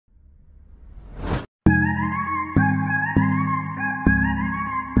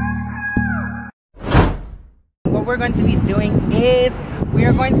we're going to be doing is we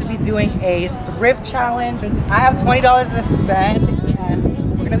are going to be doing a thrift challenge. I have $20 to spend and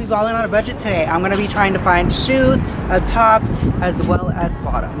we're going to be balling on a budget today. I'm going to be trying to find shoes, a top, as well as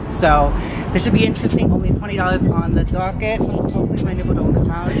bottoms. So this should be interesting. Only $20 on the docket. Hopefully my nipple don't come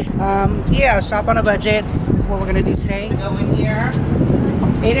out. Yeah, shop on a budget is what we're going to do today. Go in here.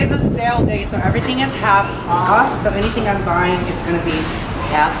 It is a sale day, so everything is half off. So anything I'm buying, it's going to be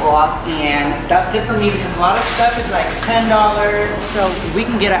half off, and that's good for me because a lot of stuff is like $10. So we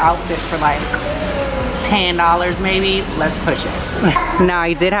can get an outfit for like $10 maybe. Let's push it. Now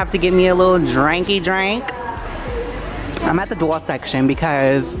I did have to get me a little drinky drink. I'm at the doll section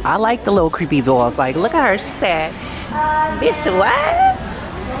because I like the little creepy dolls. Like, look at her. She said, bitch, what?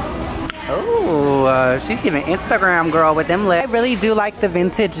 Oh, she's giving Instagram girl with them lips. I really do like the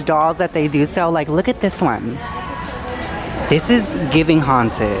vintage dolls that they do sell. Like, look at this one. This is giving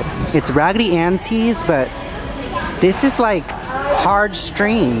haunted. It's Raggedy Ann tees, but this is like hard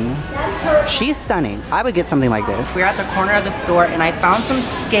string. She's stunning. I would get something like this. We're at the corner of the store and I found some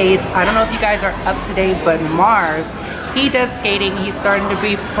skates. I don't know if you guys are up to date, but Mars, he does skating. He's starting to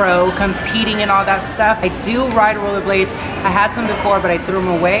be pro, competing and all that stuff. I do ride rollerblades. I had some before, but I threw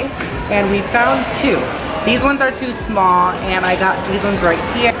them away. And we found two. These ones are too small, and I got these ones right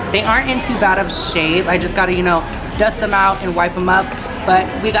here. They aren't in too bad of shape. I just gotta, you know, dust them out and wipe them up. But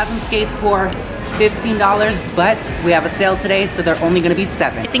we got some skates for $15, but we have a sale today, so they're only gonna be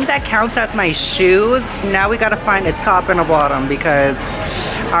 $7. I think that counts as my shoes. Now we gotta find a top and a bottom because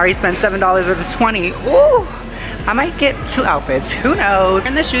I already spent $7 or the $20. Ooh, I might get 2 outfits, who knows? We're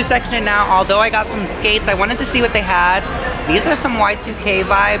in the shoe section now. Although I got some skates, I wanted to see what they had. These are some Y2K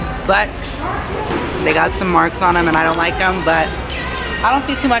vibes, but they got some marks on them and I don't like them, but I don't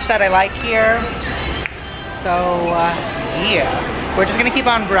see too much that I like here. So, yeah. We're just gonna keep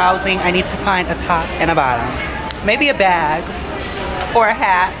on browsing. I need to find a top and a bottom. Maybe a bag or a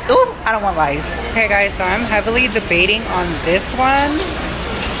hat. Ooh, I don't want lice. Okay guys, so I'm heavily debating on this one.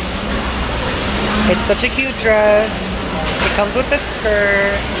 It's such a cute dress. It comes with a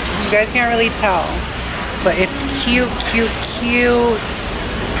skirt. You guys can't really tell, but it's cute, cute, cute.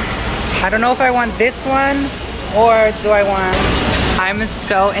 I don't know if I want this one or do I want... I'm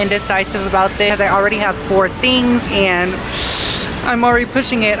so indecisive about this because I already have 4 things and I'm already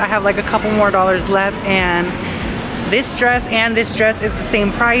pushing it. I have like a couple more dollars left and this dress and this dress is the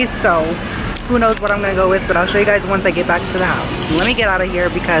same price, so who knows what I'm gonna go with, but I'll show you guys once I get back to the house. Let me get out of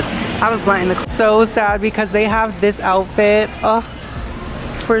here because I was blunt in the... So sad because they have this outfit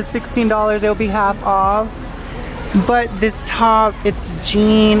for $16. It'll be half off. But this top, it's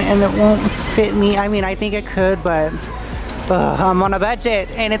jean and it won't fit me. I mean, I think it could, but I'm on a budget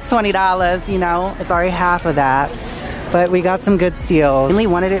and it's $20, you know? It's already half of that. But we got some good steals. I only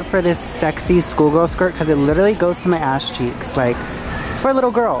wanted it for this sexy schoolgirl skirt because it literally goes to my ass cheeks. Like, it's for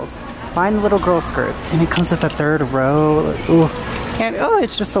little girls. Find the little girl skirts. And it comes with a 3rd row. Ooh. And oh,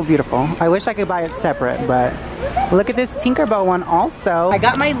 it's just so beautiful. I wish I could buy it separate, but look at this Tinkerbell one also. I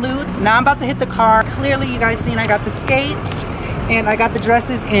got my loot. Now I'm about to hit the car. Clearly, you guys seen I got the skates and I got the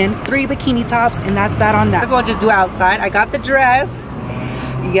dresses and 3 bikini tops, and that's that on that. Might as well just do outside. I got the dress.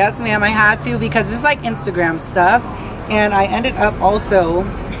 Yes, ma'am, I had to because this is like Instagram stuff. And I ended up also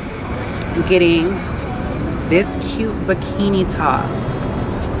getting this cute bikini top.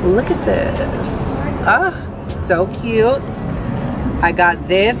 Look at this. Oh, so cute. I got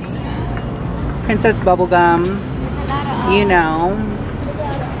this Princess Bubblegum, you know,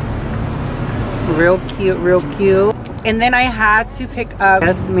 real cute, real cute. And then I had to pick up,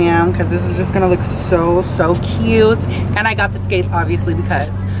 yes ma'am, because this is just gonna look so, so cute. And I got the skates obviously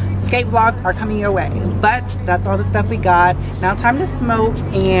because skate vlogs are coming your way. But that's all the stuff we got. Now time to smoke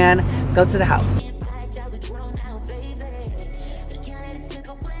and go to the house.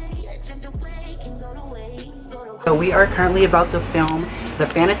 So we are currently about to film the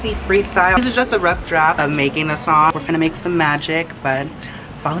fantasy freestyle. This is just a rough draft of making a song. We're gonna make some magic, but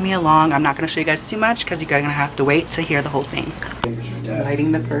follow me along. I'm not gonna show you guys too much because you guys are gonna have to wait to hear the whole thing.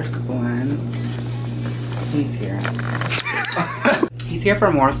 Lighting the first blunt. He's here. He's here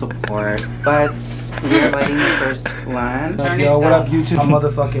for more support, but we're lighting the first blunt. Yo, what up YouTube? A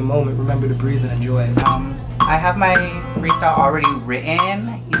motherfucking moment. Remember to breathe and enjoy it. I have my freestyle already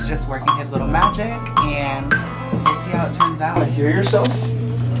written. He's just working his little magic and we'll see how it turns out. Want to hear yourself?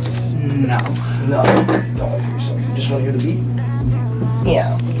 No. No, don't want to hear yourself. You just want to hear the beat?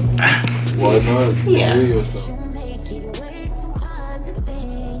 Yeah. Why not? Yeah. Hear yourself.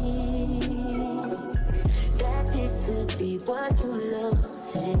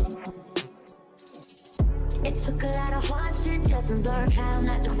 It took a lot of hard shit just to learn how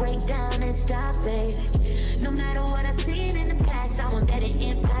not to break down and stop it. No matter what I've seen in the past, I won't let it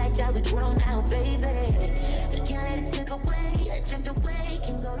impact. I'll be grown now, baby. But can't let it slip away, drift away,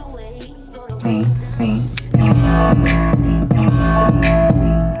 can go to waste, go to waste.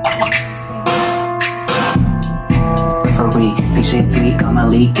 Big shit sweet, come a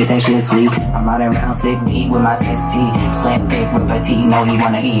leak, get that shit sweet. I'm riding around sick deep with my 6T. Slam big with petite, know he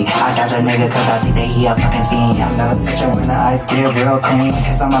wanna eat. I got your nigga cause I think that he a fucking fiend. I'm never such a when the ice get real clean.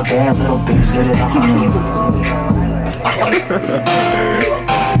 Cause I'm a bad little bitch, did it all for me.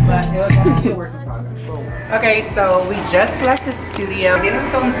 Okay, so we just left the studio. We didn't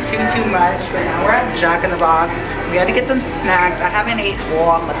film too much, but now we're at Jack in the Box. We had to get some snacks. I haven't ate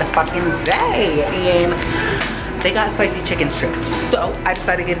all motherfucking day, and they got spicy chicken strips. So I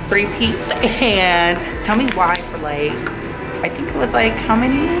decided to get 3-piece, and tell me why for like, I think it was like, how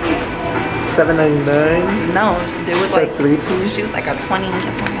many? $7.99? No, it was like 3-piece? She was like a 20.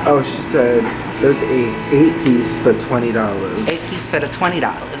 Oh, she said there's a 8-piece for $20. 8-piece for the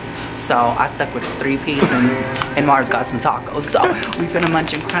 $20. So I stuck with the 3-piece, and Mars got some tacos. So we finna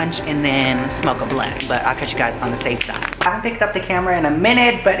munch and crunch and then smoke a blunt. But I'll catch you guys on the safe side. I haven't picked up the camera in a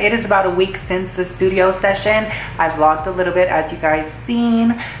minute, but it is about a week since the studio session. I vlogged a little bit, as you guys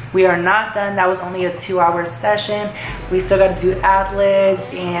seen. We are not done. That was only a 2-hour session. We still got to do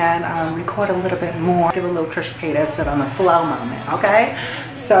ad-libs and record a little bit more. Give a little Trisha Paytas sit on the flow moment, okay?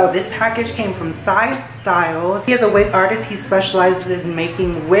 So this package came from Size Styles. He is a wig artist. He specializes in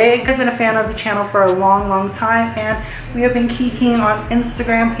making wigs. I've been a fan of the channel for a long time, and we have been kikiing on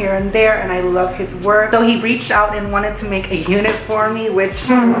Instagram here and there, and I love his work. So he reached out and wanted to make a unit for me, which is,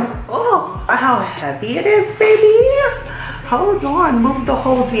 oh, how heavy it is, baby. Hold on, move the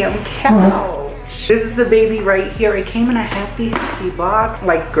whole damn couch. This is the baby right here. It came in a hefty box.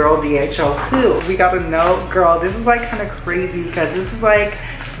 Like, girl, DHL who? We got a note. Girl, this is like kind of crazy because this is like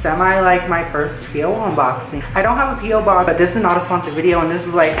semi like my first PO unboxing. I don't have a PO box, but this is not a sponsored video, and this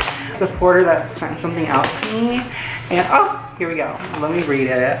is like a supporter that sent something out to me. And oh, here we go. Let me read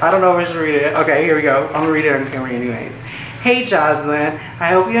it. I don't know if I should read it. Okay, here we go. I'm gonna read it on camera anyways. Hey Jazlynn,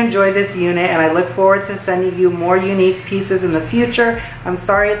 I hope you enjoy this unit, and I look forward to sending you more unique pieces in the future. I'm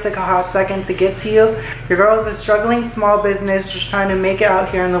sorry it took a hot second to get to you. Your girl is a struggling small business just trying to make it out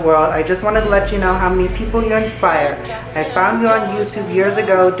here in the world. I just wanted to let you know how many people you inspire. I found you on YouTube years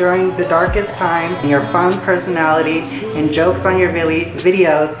ago during the darkest times, and your fun personality and jokes on your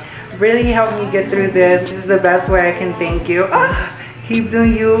videos really helped me get through this. This is the best way I can thank you. Keep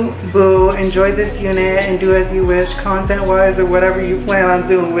doing you, boo. Enjoy this unit and do as you wish, content-wise or whatever you plan on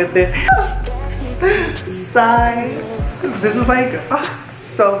doing with it. Sigh. This is like,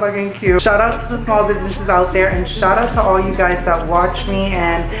 so fucking cute. Shout out to the small businesses out there, and shout out to all you guys that watch me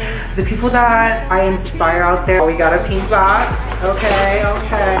and the people that I inspire out there. We got a pink box. Okay.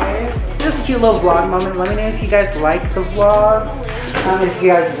 Just a cute little vlog moment. Let me know if you guys like the vlogs. If you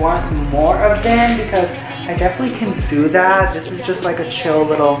guys want more of them, because I definitely can do that. This is just like a chill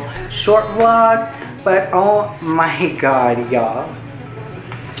little short vlog, but oh my god, y'all.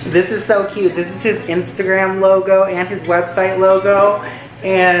 This is so cute. This is his Instagram logo and his website logo.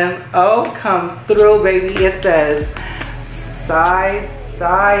 And oh, come through, baby. It says Size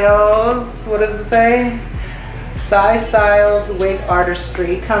Styles. What does it say? Size Styles Wig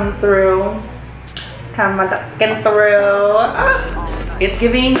Artistry. Come through. Come through. It's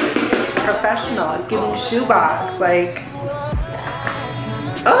giving professional. It's giving shoebox. Like,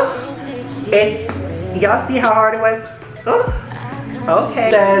 and y'all see how hard it was? Okay.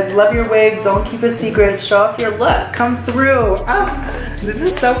 It says, love your wig, don't keep it secret, show off your look, come through. This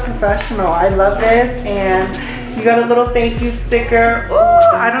is so professional. I love this, and you got a little thank you sticker.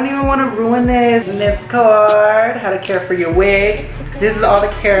 I don't even want to ruin this. This card, how to care for your wig. This is all the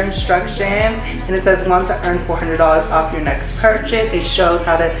care instruction, and it says want to earn $400 off your next purchase. It shows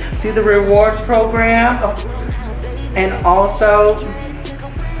how to do the rewards program, and also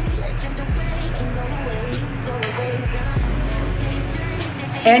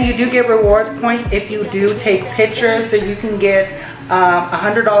and you do get rewards points if you do take pictures, so you can get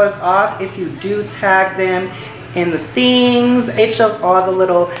 $100 off if you do tag them in the things. It shows all the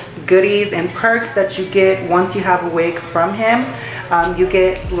little goodies and perks that you get once you have a wig from him. You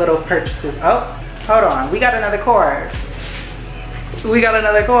get little purchases. Oh, hold on. We got another cord. Hold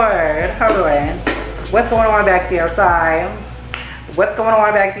on. What's going on back there, Si? What's going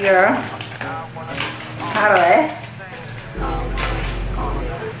on back there?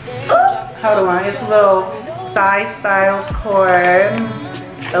 Hold on. It's a little Size Styles cord.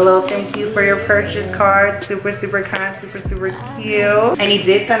 A little thank you for your purchase card. Super, super kind, super, super cute. And he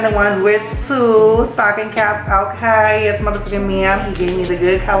did send the ones with 2 stocking caps. Okay, yes, motherfucking ma'am. He gave me the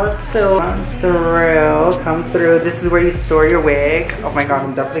good color too. Come through. This is where you store your wig. Oh my god,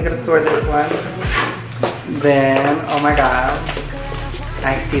 I'm definitely gonna store this one. Then, oh my god,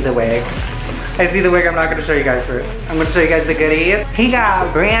 I see the wig. I see the wig. I'm not gonna show you guys first. I'm gonna show you guys the goodies. He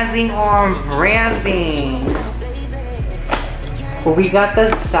got branding on branding. We got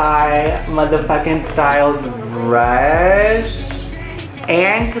the side motherfucking Styles brush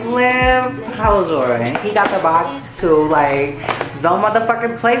and clip. How's Lauren? He got the box too. Like, don't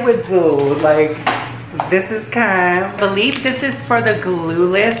motherfucking play with dude. Like, this is kind. I believe this is for the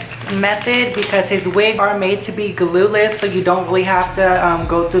glueless method because his wigs are made to be glueless, so you don't really have to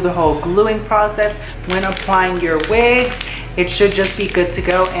go through the whole gluing process when applying your wigs. It should just be good to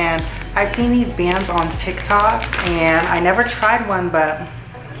go. And I've seen these bands on TikTok and I never tried one, but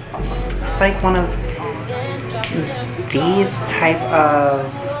it's like one of these type of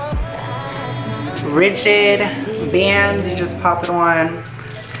rigid bands. You just pop it on,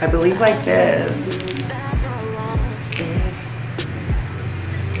 I believe like this.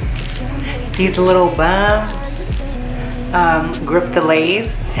 These little bumps grip the lace.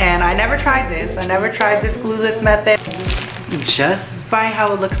 And I never tried this. I never tried this glueless method. Just by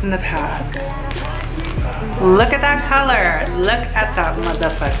how it looks in the pack. Look at that color. Look at that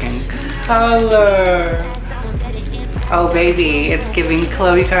motherfucking color. Oh baby, it's giving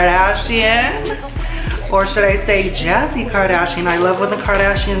Khloe Kardashian. Or should I say Jazzy Kardashian. I love when the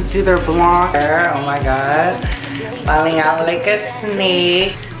Kardashians do their blonde hair. Oh my god. Falling out like a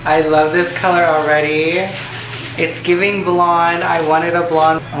snake. I love this color already. It's giving blonde. I wanted a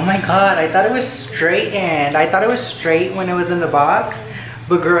blonde. Oh my god, I thought it was straightened. I thought it was straight when it was in the box.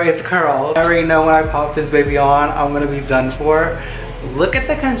 But girl, it's curled. I already know when I pop this baby on, I'm gonna be done for. Look at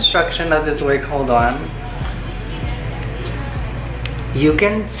the construction of this wig. Hold on. You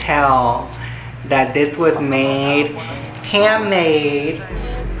can tell that this was made, handmade,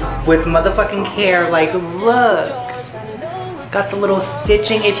 with motherfucking care. Like, look. Got the little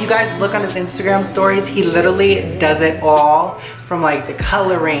stitching. If you guys look on his Instagram stories, he literally does it all. From like the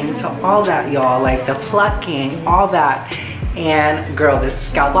coloring to all that, y'all. Like the plucking, all that. And girl, this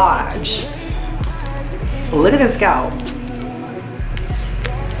scalpage. Look at the scalp.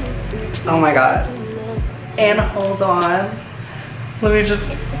 Oh my god. And hold on. Let me just...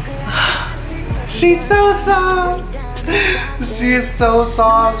 She's so soft. She is so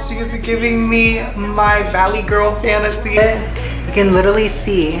soft. She is giving me my Valley Girl fantasy. You can literally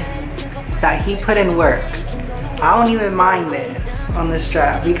see that he put in work. I don't even mind this on the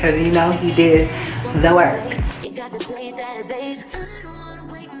strap because you know he did the work.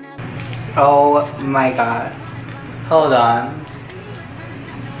 Oh my god. Hold on.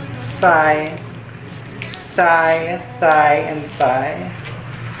 Sigh. Sigh, sigh, and sigh.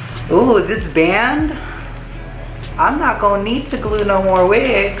 Ooh, this band? I'm not gonna need to glue no more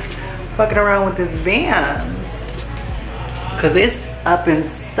wigs fucking around with this band. Cause it's up and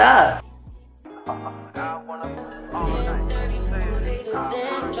stuck.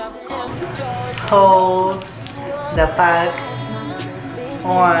 Hold the fuck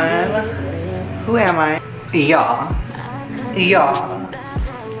on. Who am I? Y'all. Y'all.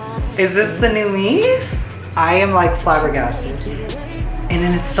 Is this the new me? I am like flabbergasted. And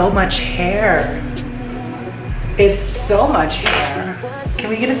then it's so much hair. It's so much hair. Can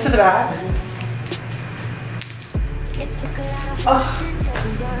we get it to the back? Oh.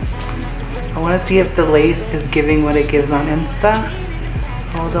 I want to see if the lace is giving what it gives on Insta.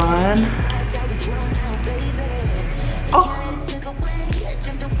 Hold on. Oh.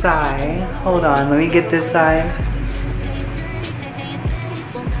 Side. Hold on. Let me get this side.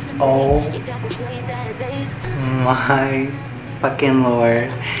 Oh my fucking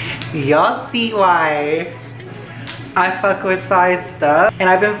lord. Y'all see why I fuck with size stuff. And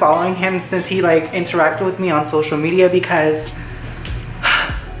I've been following him since he like interacted with me on social media because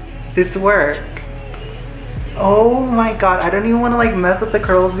this work. Oh my god, I don't even want to like mess with the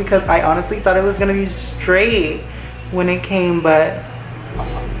curls because I honestly thought it was gonna be straight when it came, but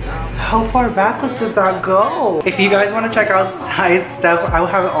how far back does that go? If you guys want to check out size stuff, I will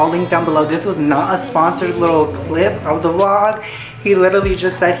have it all linked down below. This was not a sponsored little clip of the vlog. He literally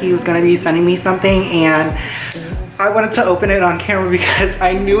just said he was gonna be sending me something and I wanted to open it on camera because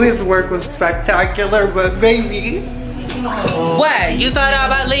I knew his work was spectacular, but baby. What? You thought I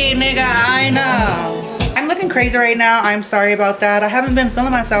about leave, nigga? I know. I'm looking crazy right now. I'm sorry about that. I haven't been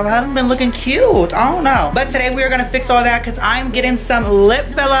feeling myself. I haven't been looking cute. I don't know. But today we are gonna fix all that because I'm getting some lip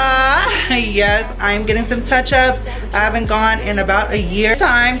filler. Yes, I'm getting some touch-ups. I haven't gone in about a year.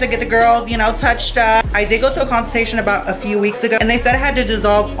 Time to get the girls, you know, touched up. I did go to a consultation about a few weeks ago, and they said I had to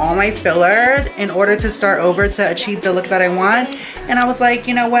dissolve all my fillers in order to start over to achieve the look that I want. And I was like,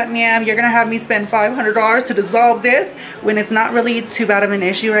 you know what, ma'am, you're gonna have me spend $500 to dissolve this when it's not really too bad of an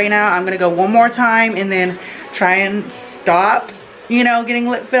issue right now. I'm gonna go one more time and then try and stop, you know, getting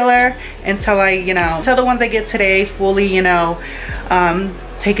lip filler until I, you know, until the ones I get today fully, you know,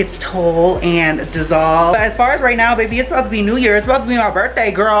 take its toll and dissolve. But as far as right now, baby, it's supposed to be New Year. It's supposed to be my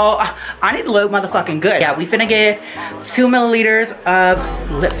birthday, girl. I need to look motherfucking good. Yeah, we finna get 2 milliliters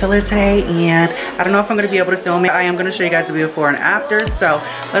of lip filler today, and I don't know if I'm gonna be able to film it. I am gonna show you guys the before and after. So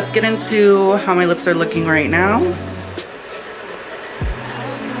let's get into how my lips are looking right now.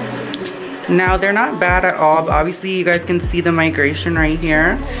 Now, they're not bad at all, but obviously you guys can see the migration right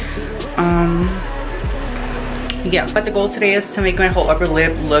here. Yeah, but the goal today is to make my whole upper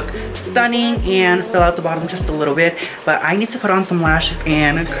lip look stunning and fill out the bottom just a little bit. But I need to put on some lashes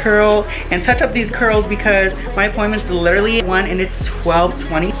and curl and touch up these curls because my appointment's literally 1 and it's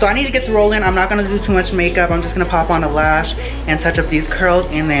 12:20. So I need to get to rolling. I'm not gonna do too much makeup. I'm just gonna pop on a lash and touch up these curls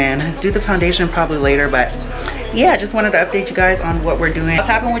and then do the foundation probably later. But yeah, just wanted to update you guys on what we're doing. I'll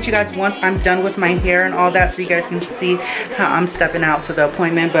tap in with you guys once I'm done with my hair and all that so you guys can see how I'm stepping out to the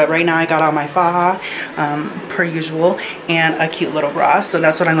appointment. But right now I got on my faja, per usual, and a cute little bra. So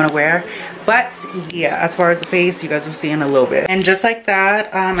that's what I'm gonna wear. But yeah, as far as the face, you guys will see in a little bit. And just like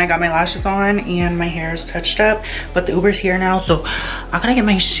that, I got my lashes on and my hair is touched up. But the Uber's here now, so I'm gonna get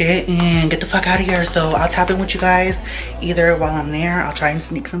my shit and get the fuck out of here. So I'll tap in with you guys either while I'm there. I'll try and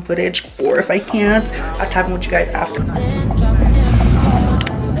sneak some footage, or if I can't, I'll tap in with you guys after.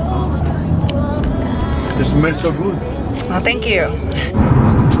 It smells so good. Oh, thank you.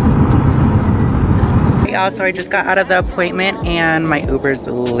 Y'all, so I just got out of the appointment and my Uber's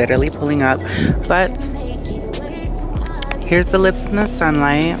literally pulling up. But here's the lips in the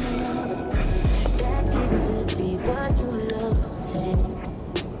sunlight.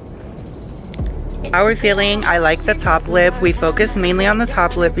 How we're feeling? I like the top lip. We focus mainly on the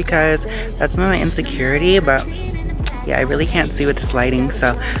top lip because that's my insecurity, but yeah, I really can't see with this lighting.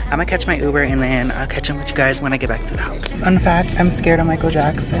 So I'm gonna catch my Uber and then I'll catch up with you guys when I get back to the house. Fun fact, I'm scared of Michael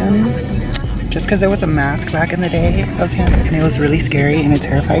Jackson. Just because there was a mask back in the day of him and it was really scary and it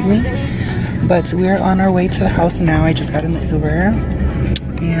terrified me. But we're on our way to the house now. I just got in the Uber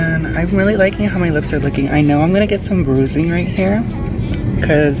and I'm really liking how my lips are looking. I know I'm gonna get some bruising right here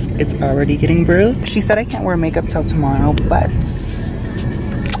because it's already getting bruised. She said I can't wear makeup till tomorrow, but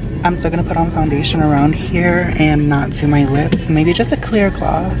I'm still gonna put on foundation around here and not to my lips. Maybe just a clear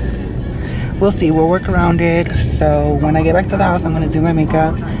gloss. We'll see, we'll work around it. So when I get back to the house, I'm gonna do my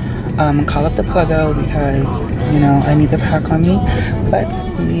makeup. Call up the pluggo because, you know, I need the pack on me. But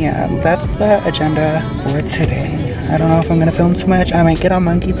yeah, that's the agenda for today. I don't know if I'm gonna film too much. I might get on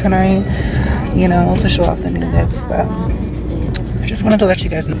Monkey tonight, you know, to show off the new lips. But I just wanted to let you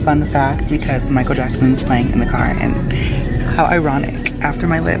guys know a fun fact because Michael Jackson's playing in the car and how ironic. After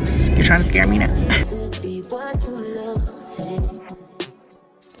my lips, you're trying to scare me now.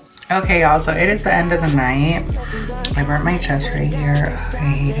 Okay, y'all, so it is the end of the night. I burnt my chest right here. I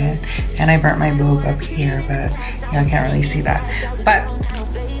hate it. And I burnt my boob up here, but y'all can't really see that. But,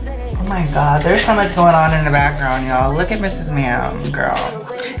 oh my god, there's so much going on in the background, y'all. Look at Mrs. Ma'am, girl.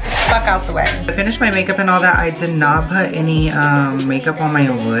 Fuck out the way. I finished my makeup and all that. I did not put any makeup on my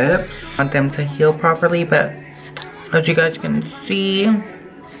lips. I want them to heal properly, but as you guys can see,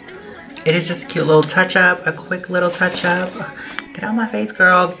 it is just a cute little touch-up, a quick little touch-up. Get out my face,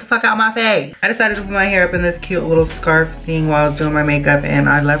 girl. Get the fuck out my face. I decided to put my hair up in this cute little scarf thing while I was doing my makeup and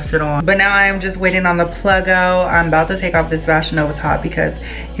I left it on. But now I'm just waiting on the pluggo. I'm about to take off this Fashion Nova top because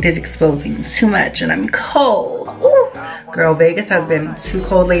it is exposing too much and I'm cold. Ooh. Girl, Vegas has been too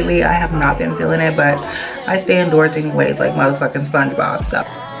cold lately. I have not been feeling it, but I stay indoors anyways like motherfucking SpongeBob. So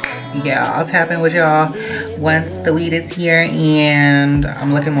yeah, I'll tap in with y'all once the weed is here and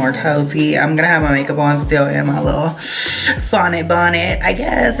I'm looking more cozy. I'm gonna have my makeup on still and my little sonnet bonnet. I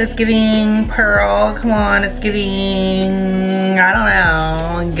guess it's giving Pearl. Come on, it's giving, I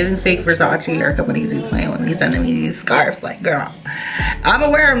don't know, giving fake Versace or somebody's be playing with me, sending me these scarves. Like, girl, I'ma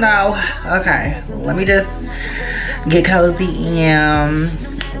wear them though. Okay, let me just get cozy and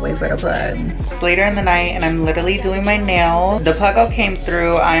wait for the plug. It's later in the night and I'm literally doing my nails. The pluggo came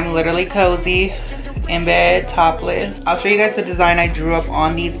through. I'm literally cozy in bed, topless. I'll show you guys the design I drew up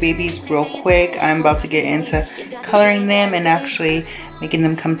on these babies real quick. I'm about to get into coloring them and actually making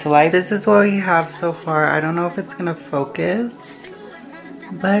them come to life. This is what we have so far. I don't know if it's gonna focus.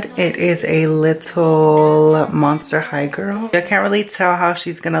 but it is a little Monster High girl. I can't really tell how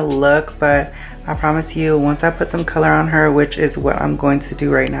she's gonna look, but I promise you, once I put some color on her, which is what I'm going to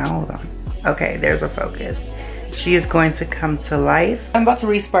do right now, hold on. Okay, there's a focus. She is going to come to life. I'm about to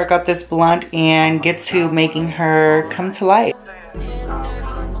re-spark up this blunt and get to making her come to life.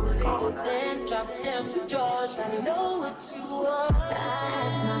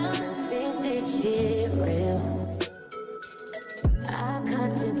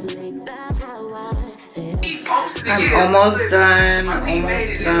 I'm almost done,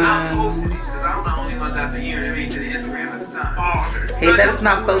 almost done. Hate that it's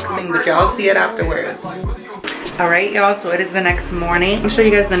not focusing, but y'all see it afterwards. Alright y'all, so it is the next morning. I'll show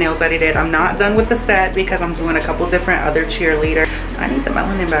you guys the nails that I did. I'm not done with the set because I'm doing a couple different other cheerleaders. I need the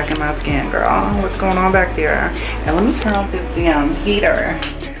melanin back in my skin, girl. What's going on back there? And let me turn off this damn heater.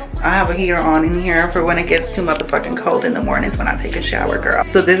 I have a heater on in here for when it gets too motherfucking cold in the mornings when I take a shower, girl.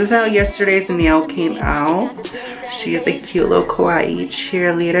 So this is how yesterday's nail came out. She is a cute little kawaii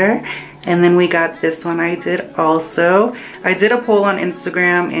cheerleader. And then we got this one I did also. I did a poll on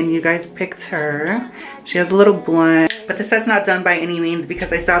Instagram and you guys picked her. She has a little blunt, but the set's not done by any means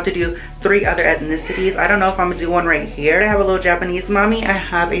because I still have to do 3 other ethnicities. I don't know if I'm gonna do one right here. I have a little Japanese mommy, I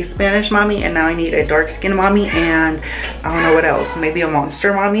have a Spanish mommy, and now I need a dark skinned mommy, and I don't know what else. Maybe a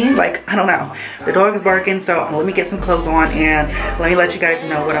monster mommy, like, I don't know. The dog is barking, so let me get some clothes on and let me let you guys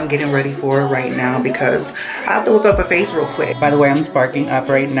know what I'm getting ready for right now because I have to whip up a face real quick. By the way, I'm sparking up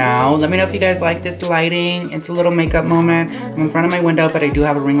right now. Let me know if you guys like this lighting. It's a little makeup moment. I'm in front of my window, but I do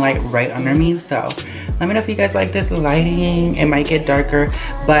have a ring light right under me, so let me know if you guys like this lighting. It might get darker,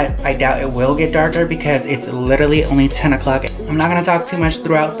 but I doubt it will get darker because it's literally only 10 o'clock. I'm not gonna talk too much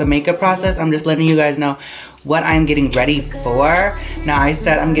throughout the makeup process. I'm just letting you guys know what I'm getting ready for. Now I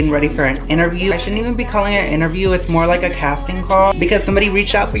said I'm getting ready for an interview. I shouldn't even be calling it an interview. It's more like a casting call because somebody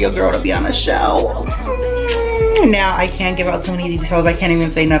reached out for your girl to be on a show. Now I can't give out too many details. I can't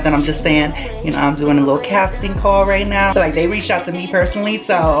even say nothing. I'm just saying, you know, I'm doing a little casting call right now. Like they reached out to me personally,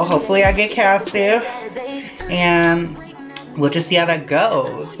 so hopefully I get casted and we'll just see how that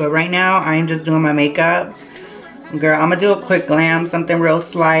goes. But right now I'm just doing my makeup. Girl, I'm gonna do a quick glam, something real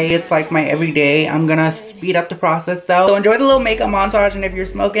slight. It's like my everyday. I'm gonna speed up the process though. So enjoy the little makeup montage, and if you're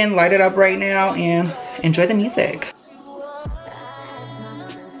smoking, light it up right now and enjoy the music.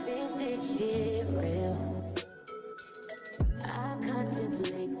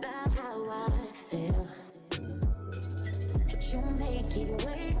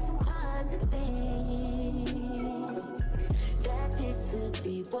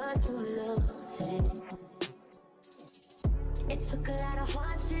 It took a lot of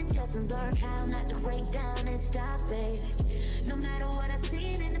hard shit just to learn how not to break down and stop it. No matter what I've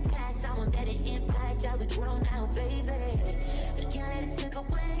seen in the past, I won't let it impact how we grow now, baby. But can't let it slip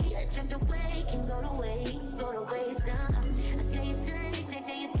away, drift away, can go to waste, I say it's strange, take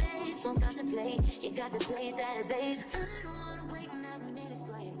your place, won't contemplate. You got to play that, babe. I don't wanna wait another minute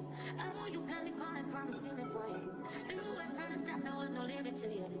for you. I know you got me falling from the ceiling for you. Knew it from the start, there was no limit to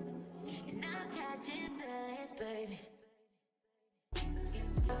you. And I'm catching feelings, baby.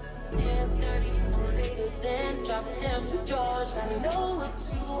 Yeah, 30 more later, then drop them drawers. I know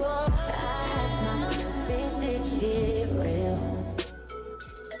what you want. I ask myself, is this shit real?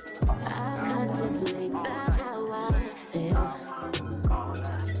 I contemplate about how I feel,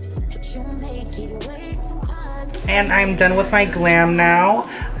 but you make it way too hard. And I'm done with my glam now.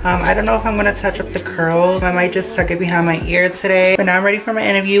 I don't know if I'm gonna touch up the curls. I might just tuck it behind my ear today. But now I'm ready for my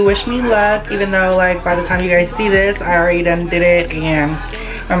interview. Wish me luck, even though like by the time you guys see this, I already done did it and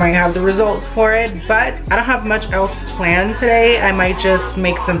I might have the results for it. But I don't have much else planned today. I might just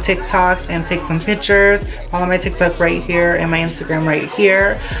make some TikToks and take some pictures. Follow my TikTok right here and my Instagram right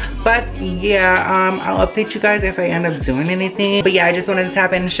here. But yeah, I'll update you guys if I end up doing anything. But yeah, I just wanted to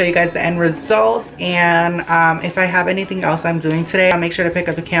tap in and show you guys the end result. And if I have anything else I'm doing today, I'll make sure to pick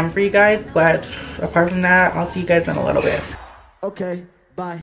up the camera for you guys. But apart from that, I'll see you guys in a little bit. Okay.